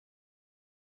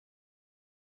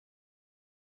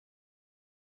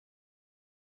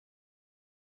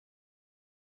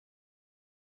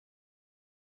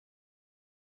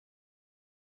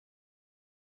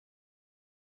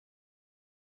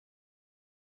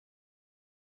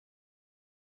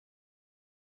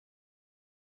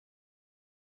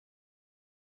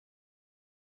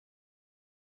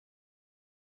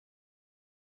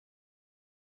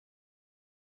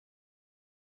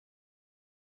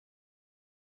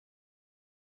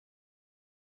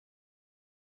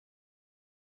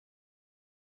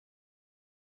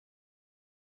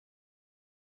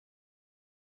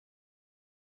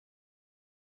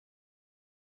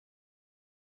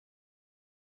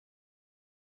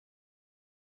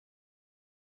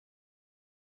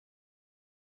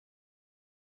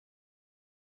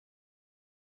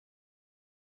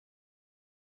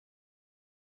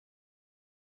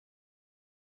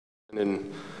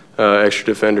And extra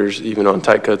defenders, even on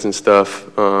tight cuts and stuff.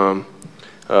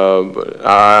 But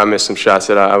I missed some shots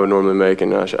that I would normally make,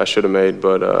 and I should have made.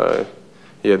 But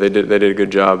yeah, they did a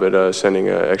good job at sending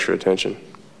extra attention.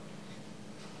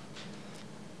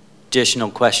 Additional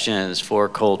questions for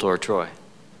Colt or Troy?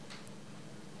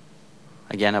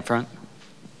 Again, up front.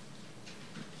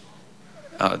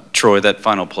 Troy, that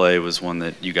final play was one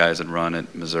that you guys had run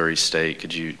at Missouri State.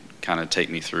 Could you kind of take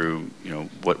me through,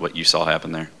 what you saw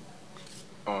happen there?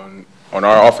 On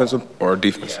our offensive or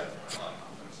defense?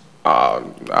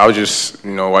 I was just,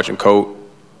 watching Colt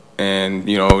and,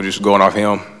 just going off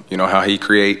him, how he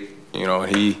create.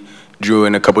 He drew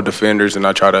in a couple defenders, and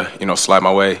I try to, slide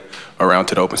my way around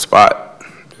to the open spot.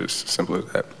 Just simple as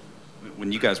that.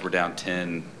 When you guys were down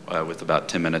 10 with about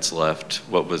 10 minutes left,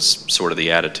 what was sort of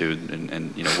the attitude,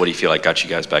 and what do you feel like got you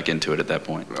guys back into it at that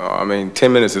point?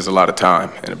 10 minutes is a lot of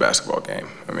time in a basketball game.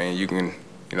 You can,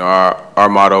 our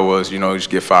motto was, just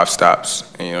get 5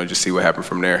 stops and, just see what happened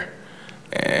from there.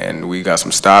 And we got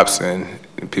some stops, and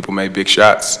people made big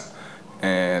shots.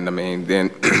 And,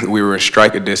 then we were in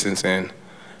striker distance, and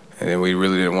then we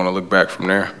really didn't want to look back from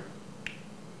there.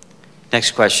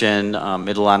 Next question,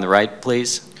 middle on the right,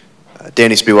 please.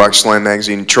 Danny Spiewak, Slam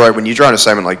Magazine. Troy, when you draw an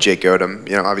assignment like Jake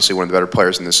Odom, obviously one of the better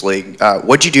players in this league,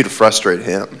 what'd you do to frustrate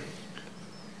him?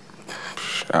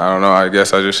 I don't know. I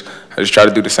guess I just try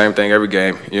to do the same thing every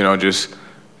game. Just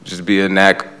be a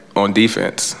knack on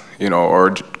defense,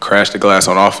 or crash the glass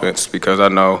on offense, because I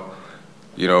know,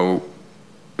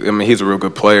 he's a real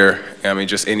good player.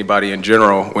 Just anybody in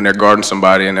general, when they're guarding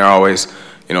somebody and they're always,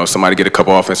 somebody get a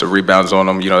couple offensive rebounds on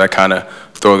them, that kind of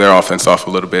throw their offense off a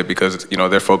little bit, because,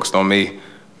 they're focused on me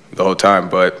the whole time.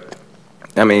 But,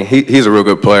 he's a real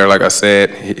good player, like I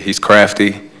said. He's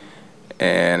crafty.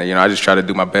 And, I just try to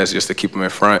do my best just to keep him in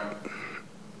front.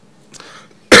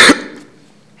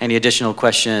 Any additional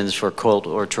questions for Colt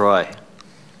or Troy?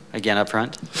 Again, up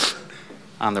front,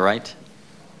 on the right.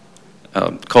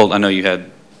 Colt, I know you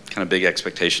had kind of big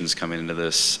expectations coming into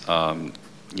this,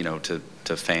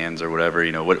 to fans or whatever.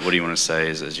 What do you want to say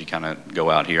as you kind of go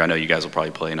out here? I know you guys will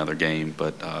probably play another game,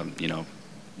 but,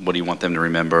 what do you want them to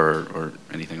remember or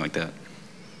anything like that?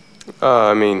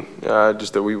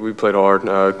 Just that we played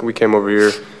hard. We came over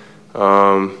here,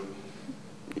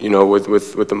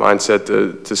 with the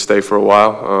mindset to stay for a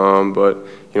while. But,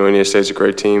 Indiana State's a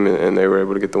great team, and they were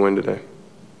able to get the win today.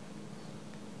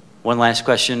 One last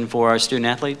question for our student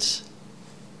athletes.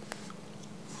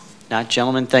 Not,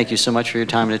 gentlemen, thank you so much for your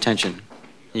time and attention.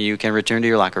 You can return to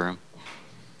your locker room.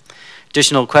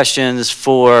 Additional questions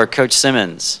for Coach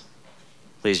Simmons.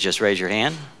 Please just raise your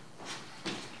hand.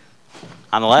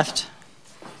 On the left.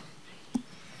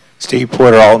 Steve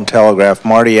Porter, Alton Telegraph.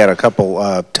 Marty had a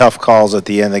couple tough calls at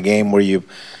the end of the game where you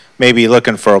maybe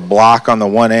looking for a block on the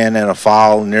one end and a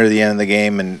foul near the end of the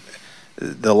game, and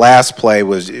the last play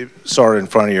was sort of in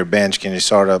front of your bench. Can you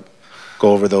sort of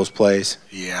go over those plays?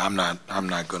 Yeah, I'm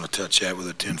not going to touch that with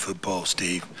a 10-foot pole,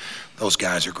 Steve. Those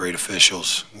guys are great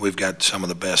officials. We've got some of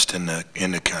the best in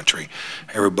the country.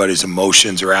 Everybody's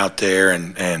emotions are out there,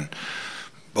 and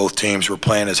both teams were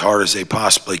playing as hard as they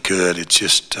possibly could. It's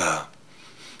just, I'd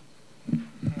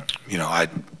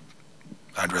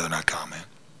rather not comment.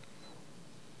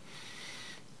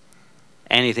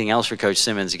 Anything else for Coach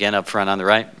Simmons? Again, up front on the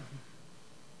right.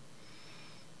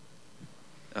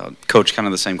 Coach, kind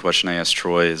of the same question I asked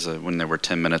Troy is when there were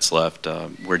 10 minutes left,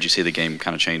 where'd you see the game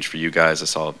kind of change for you guys? I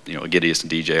saw, Agidius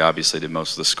and DJ obviously did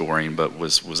most of the scoring, but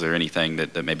was there anything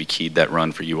that maybe keyed that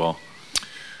run for you all?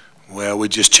 Well, we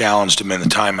just challenged them in the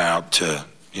timeout to,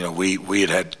 we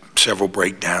had several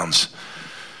breakdowns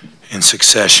in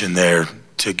succession there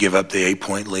to give up the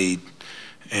 8-point lead,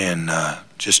 and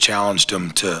just challenged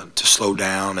them to slow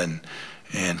down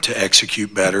and to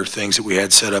execute better things that we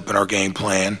had set up in our game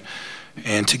plan,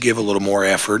 and to give a little more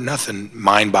effort. Nothing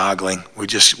mind-boggling. We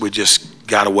just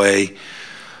got away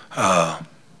and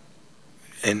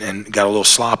got a little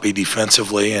sloppy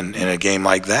defensively. And in a game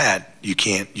like that, you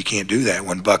can't do that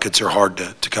when buckets are hard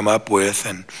to come up with.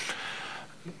 And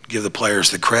give the players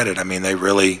the credit. They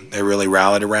really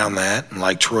rallied around that. And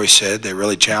like Troy said, they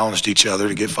really challenged each other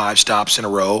to get 5 stops in a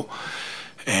row.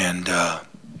 And I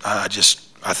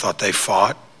thought they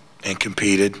fought and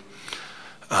competed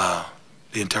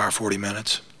the entire 40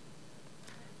 minutes.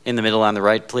 In the middle on the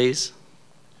right, please.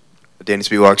 Danny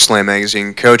Spiewak, Slam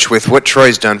Magazine. Coach, with what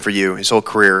Troy's done for you his whole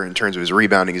career in terms of his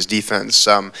rebounding, his defense,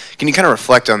 can you kind of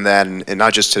reflect on that, and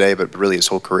not just today, but really his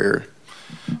whole career?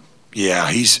 Yeah,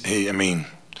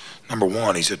 number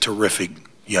one, he's a terrific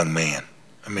young man.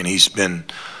 He's been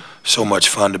so much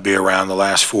fun to be around the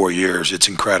last 4 years. It's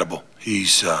incredible.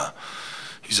 He's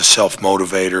He's a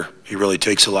self-motivator. He really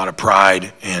takes a lot of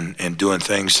pride in doing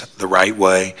things the right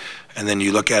way. And then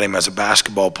you look at him as a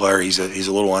basketball player, he's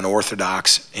a little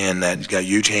unorthodox in that he's got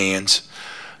huge hands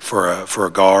for a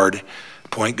guard,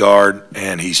 point guard,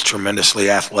 and he's tremendously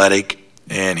athletic,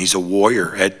 and he's a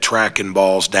warrior at tracking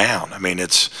balls down. I mean,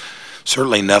 it's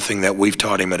certainly nothing that we've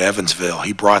taught him at Evansville.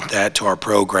 He brought that to our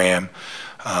program.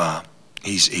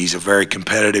 He's a very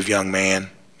competitive young man.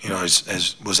 You know,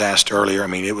 as was asked earlier, I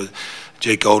mean,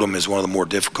 Jake Odom is one of the more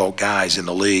difficult guys in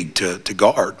the league to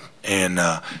guard, and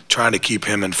trying to keep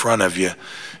him in front of you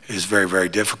is very, very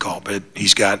difficult. But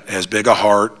he's got as big a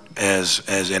heart as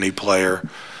any player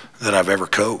that I've ever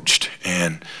coached,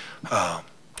 and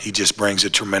he just brings a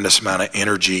tremendous amount of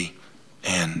energy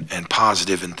and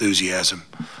positive enthusiasm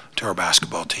to our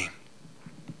basketball team.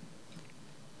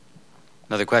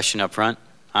 Another question up front,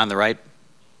 on the right.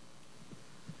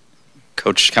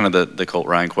 Coach, kind of the Colt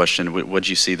Ryan question, what did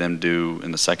you see them do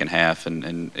in the second half?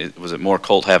 And was it more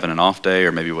Colt having an off day,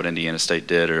 or maybe what Indiana State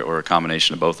did, or a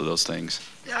combination of both of those things?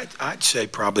 Yeah, I'd say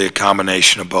probably a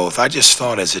combination of both. I just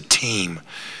thought as a team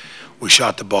we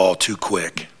shot the ball too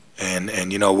quick.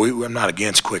 And you know, I'm not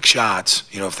against quick shots,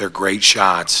 you know, if they're great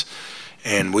shots.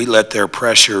 And we let their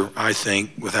pressure, I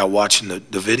think, without watching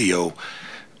the video,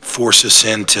 force us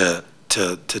into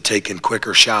taking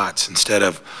quicker shots instead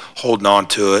of holding on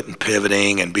to it and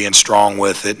pivoting and being strong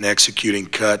with it and executing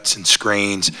cuts and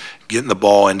screens, getting the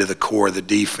ball into the core of the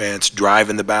defense,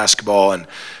 driving the basketball and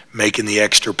making the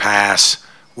extra pass.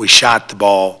 We shot the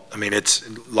ball. I mean, it's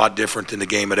a lot different than the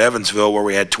game at Evansville where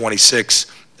we had 26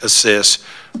 assists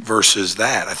versus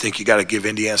that. I think you got to give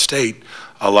Indiana State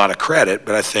a lot of credit,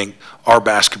 but I think our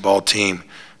basketball team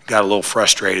got a little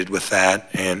frustrated with that,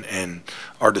 and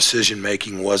our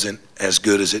decision-making wasn't as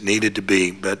good as it needed to be.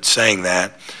 But saying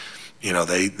that, you know,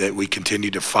 we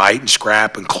continued to fight and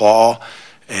scrap and claw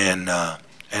and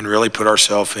really put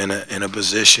ourselves in a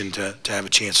position to have a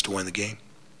chance to win the game.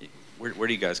 Where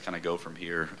do you guys kind of go from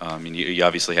here? I mean, you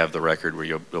obviously have the record where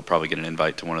you'll probably get an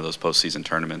invite to one of those postseason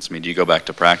tournaments. I mean, do you go back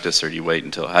to practice, or do you wait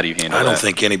until, how do you handle that? I don't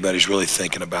think anybody's really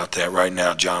thinking about that right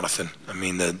now, Jonathan. I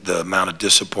mean, the amount of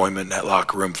disappointment in that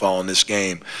locker room following this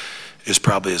game is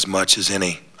probably as much as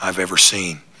any I've ever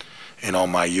seen in all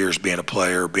my years being a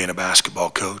player, being a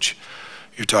basketball coach.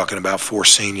 You're talking about 4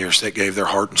 seniors that gave their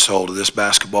heart and soul to this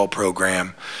basketball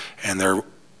program, and their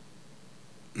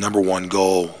 #1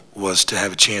 goal was to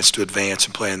have a chance to advance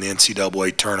and play in the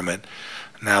NCAA tournament.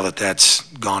 Now that that's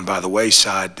gone by the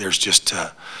wayside, there's just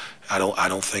I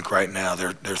don't think right now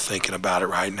they're thinking about it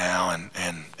right now,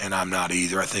 and I'm not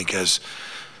either. I think as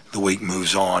the week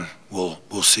moves on,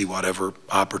 we'll see whatever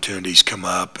opportunities come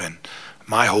up, and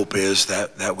my hope is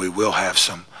that we will have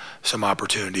some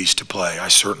opportunities to play. I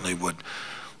certainly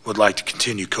would like to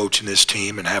continue coaching this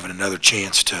team and having another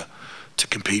chance to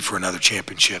compete for another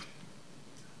championship.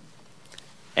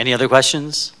 Any other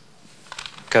questions?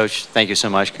 Coach, thank you so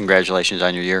much. Congratulations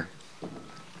on your year.